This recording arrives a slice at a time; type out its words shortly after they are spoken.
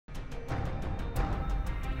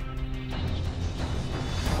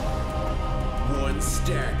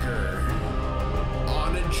stacker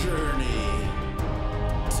on a journey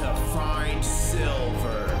to find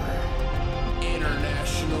silver.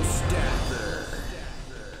 International Stacker.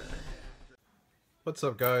 What's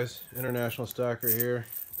up, guys? International Stacker here,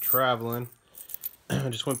 traveling. I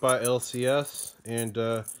just went by LCS, and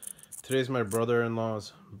today's my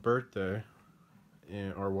brother-in-law's birthday,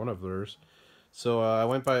 or one of theirs. So I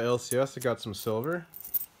went by LCS. I got some silver.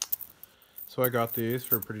 So I got these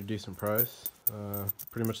for a pretty decent price.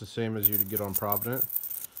 Pretty much the same as you'd get on Provident,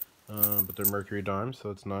 but they're mercury dimes,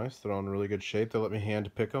 so it's nice. They're all in really good shape. They let me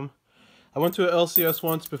hand pick them. I went to an LCS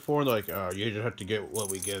once before, and they're like, oh, you just have to get what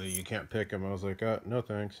we give you. You can't pick them. I was like, no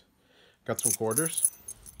thanks. Got some quarters.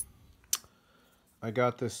 I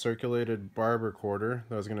got this circulated barber quarter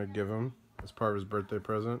that I was going to give him as part of his birthday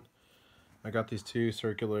present. I got these two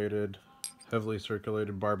heavily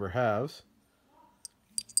circulated barber halves,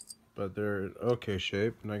 but they're in okay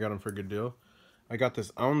shape, and I got them for a good deal. I got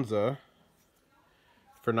this Onza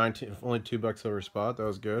for only $2 over spot. That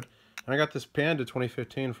was good. And I got this Panda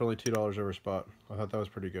 2015 for only $2 over spot. I thought that was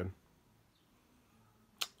pretty good.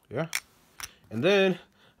 Yeah. And then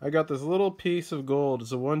I got this little piece of gold.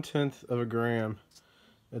 It's a 1/10 of a gram.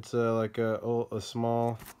 It's like a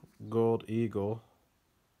small gold eagle.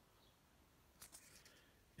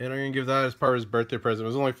 And I'm gonna give that as part of his birthday present. It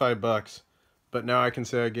was only $5, but now I can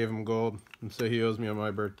say I gave him gold and say he owes me on my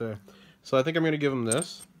birthday. So I think I'm gonna give him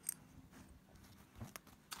this.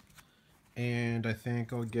 And I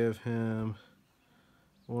think I'll give him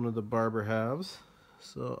one of the barber halves.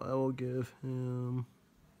 So I will give him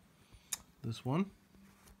this one.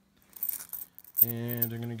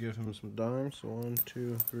 And I'm going to give him some dimes. So 1,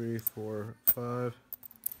 2, 3, 4, 5,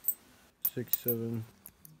 6, 7,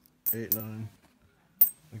 8, 9.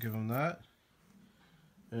 I'll give him that.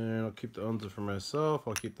 And I'll keep the Onza for myself.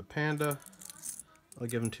 I'll keep the Panda. I'll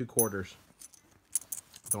give him 2 quarters.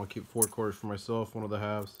 Then I'll keep 4 quarters for myself, one of the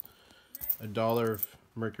halves. $1 of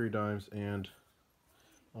mercury dimes, and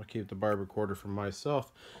I'll keep the barber quarter for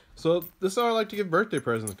myself. So this is how I like to give birthday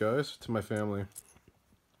presents, guys, to my family.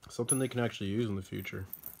 Something they can actually use in the future.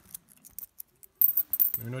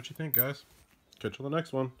 Let me know what you think, guys. Catch you on the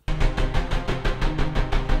next one.